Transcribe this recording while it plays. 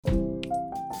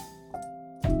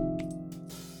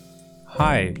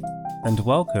Hi, and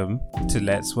welcome to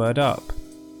Let's Word Up.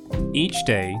 Each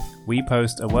day, we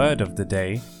post a word of the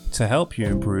day to help you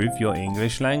improve your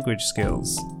English language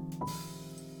skills.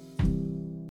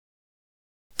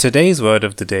 Today's word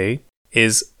of the day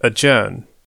is adjourn.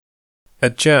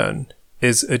 Adjourn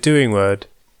is a doing word,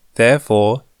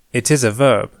 therefore it is a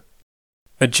verb.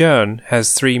 Adjourn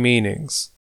has three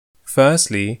meanings.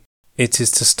 Firstly, it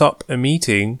is to stop a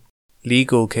meeting,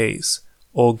 legal case,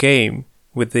 or game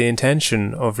with the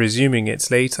intention of resuming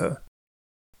it later.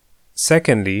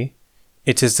 Secondly,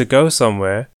 it is to go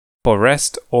somewhere for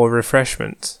rest or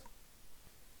refreshment.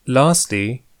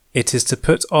 Lastly, it is to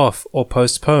put off or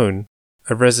postpone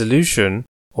a resolution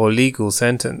or legal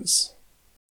sentence.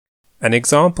 An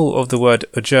example of the word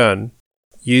adjourn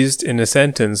used in a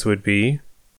sentence would be: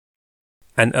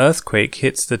 an earthquake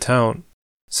hit the town,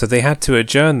 so they had to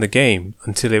adjourn the game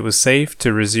until it was safe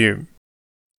to resume.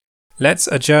 Let's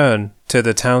adjourn to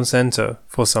the town centre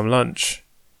for some lunch.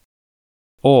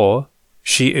 Or,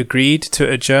 she agreed to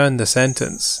adjourn the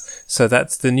sentence so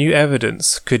that the new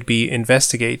evidence could be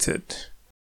investigated.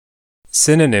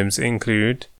 Synonyms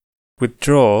include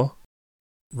withdraw,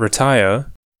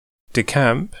 retire,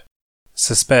 decamp,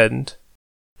 suspend,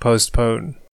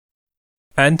 postpone.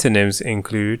 Antonyms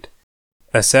include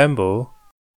assemble,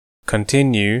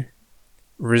 continue,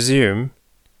 resume,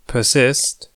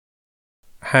 persist,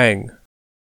 hang.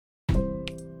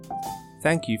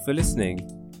 Thank you for listening.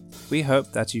 We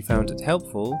hope that you found it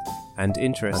helpful and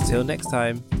interesting. Until next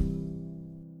time.